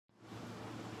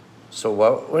So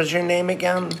what was your name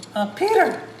again?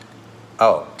 Peter.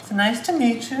 Oh. It's nice to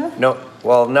meet you. No,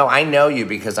 well, no, I know you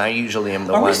because I usually am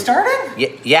the one. Are we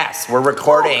starting? Yes, we're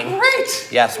recording. Oh, great.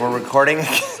 Yes, we're recording.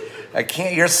 I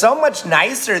can't. You're so much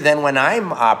nicer than when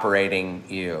I'm operating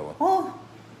you. Well,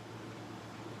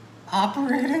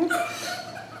 operating?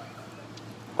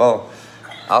 Well,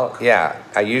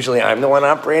 I'm the one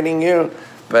operating you.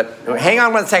 But hang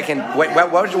on one second. Wait,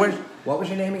 what was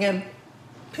your name again?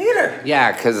 Peter.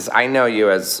 Yeah, because I know you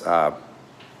as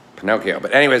Pinocchio.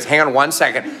 But anyways, hang on one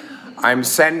second. I'm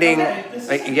sending.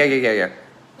 Okay, yeah.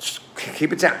 Just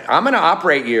keep it down. I'm gonna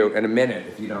operate you in a minute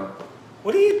if you don't.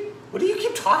 What do you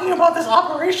keep talking about this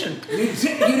operation? You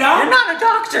don't? You're not a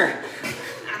doctor.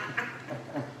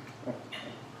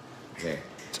 Okay.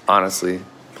 Honestly,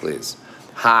 please.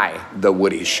 Hi, The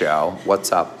Woody Show.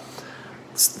 What's up?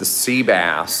 It's the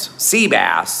Seabass,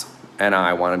 and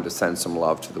I wanted to send some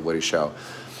love to The Woody Show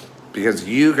because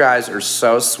you guys are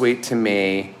so sweet to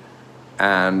me,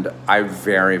 and I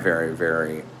very, very,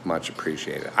 very much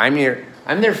appreciate it. I'm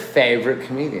their favorite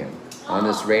comedian on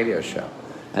this radio show,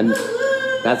 and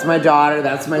that's my daughter.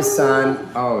 That's my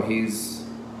son. Oh, he's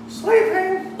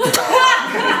sleeping.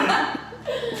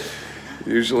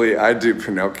 Usually I do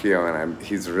Pinocchio, and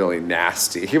he's really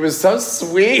nasty. He was so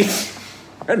sweet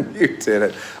when you did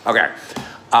it. Okay.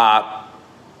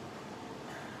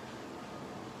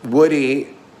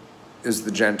 Woody is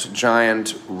the gentle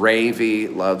giant. Ravy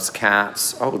loves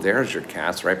cats. Oh, there's your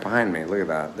cats right behind me. Look at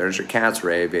that. There's your cats,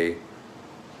 Ravy.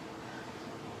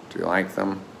 Do you like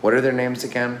them? What are their names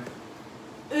again?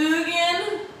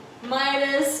 Ugin,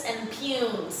 Midas, and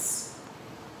Pumes.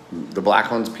 The black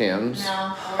one's Pumes?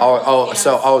 No.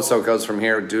 So it goes from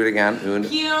here. Do it again. Pumes,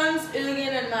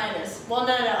 Ugin, and Midas. Well,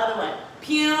 no, other way.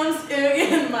 Pumes,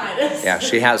 Ugin, and Midas. Yeah,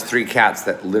 she has 3 cats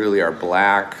that literally are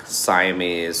black,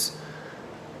 Siamese,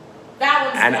 that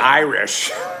one's and dead.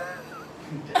 Irish.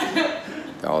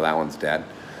 Oh, that one's dead.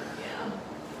 Yeah.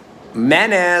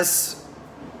 Menace.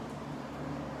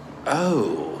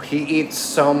 Oh, he eats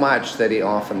so much that he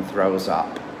often throws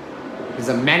up. He's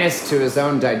a menace to his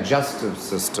own digestive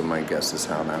system, I guess is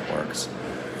how that works.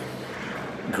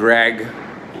 Greg,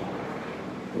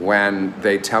 when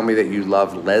they tell me that you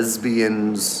love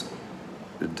lesbians,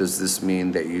 does this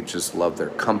mean that you just love their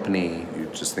company, you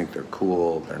just think they're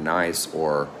cool, they're nice,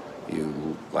 or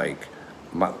you like...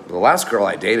 the last girl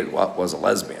I dated was a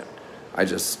lesbian. I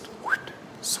just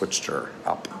switched her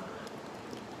up.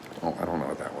 Oh, I don't know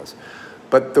what that was.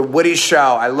 But The Woody Show,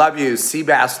 I love you.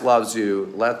 Seabass loves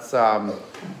you. Let's,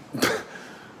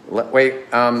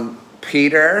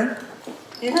 Peter?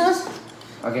 Yes?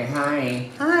 Okay, hi.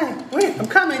 Hi. Wait, I'm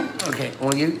coming. Okay,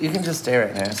 well, you can just stay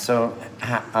right there. So,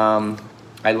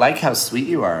 I like how sweet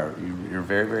you are. You're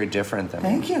very, very different than me.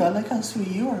 Thank you. I like how sweet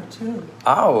you are, too.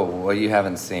 Oh, well, you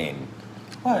haven't seen.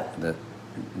 What?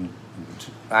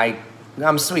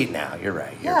 I'm sweet now. You're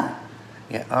right. Yeah.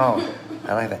 Yeah. Oh,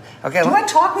 I like that. Okay. Do I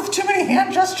talk with too many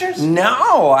hand gestures?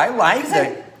 No, I like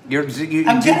that.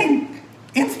 I'm getting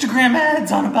Instagram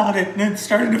ads on about it, and it's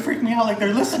starting to freak me out like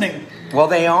they're listening. Well,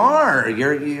 they are.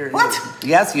 You're What?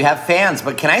 Yes, you have fans,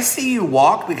 but can I see you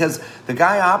walk? Because the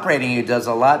guy operating you does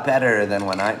a lot better than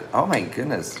when I... Oh, my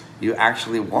goodness. You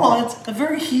actually walk. Well, it's a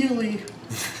very healy...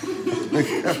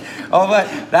 Oh,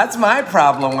 but that's my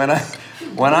problem.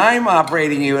 When I'm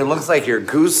operating you, it looks like you're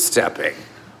goose stepping,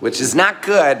 which is not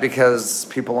good because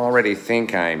people already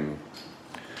think I'm...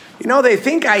 You know, they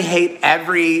think I hate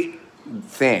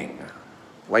everything.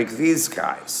 Like these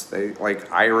guys. They like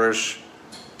Irish,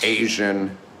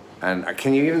 Asian, and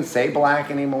can you even say black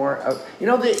anymore? You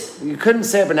know, you couldn't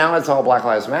say it, but now it's all Black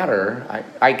Lives Matter.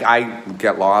 I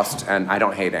get lost, and I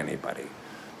don't hate anybody.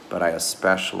 But I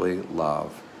especially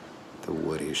love The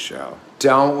Woody Show.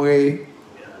 Don't we?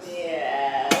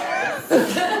 Yeah.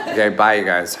 Okay, bye, you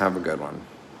guys. Have a good one.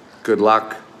 Good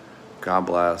luck. God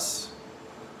bless.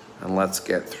 And let's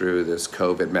get through this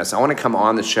COVID mess. I want to come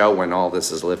on the show when all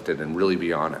this is lifted and really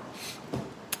be on it.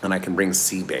 And I can bring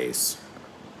sea bass.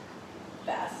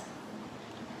 Bass.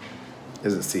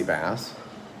 Is it sea bass?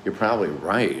 You're probably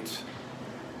right.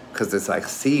 Because it's like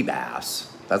sea bass.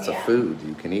 That's a food.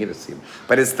 You can eat a sea.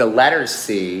 But it's the letter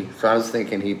C. So I was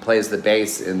thinking he plays the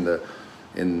bass in the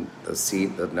C,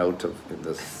 the note of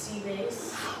the Sea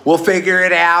bass. We'll figure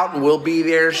it out and we'll be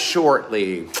there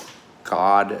shortly.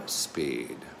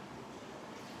 Godspeed.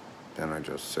 Then I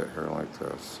just sit here like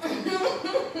this. A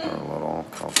little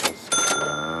couple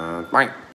seconds. Bye.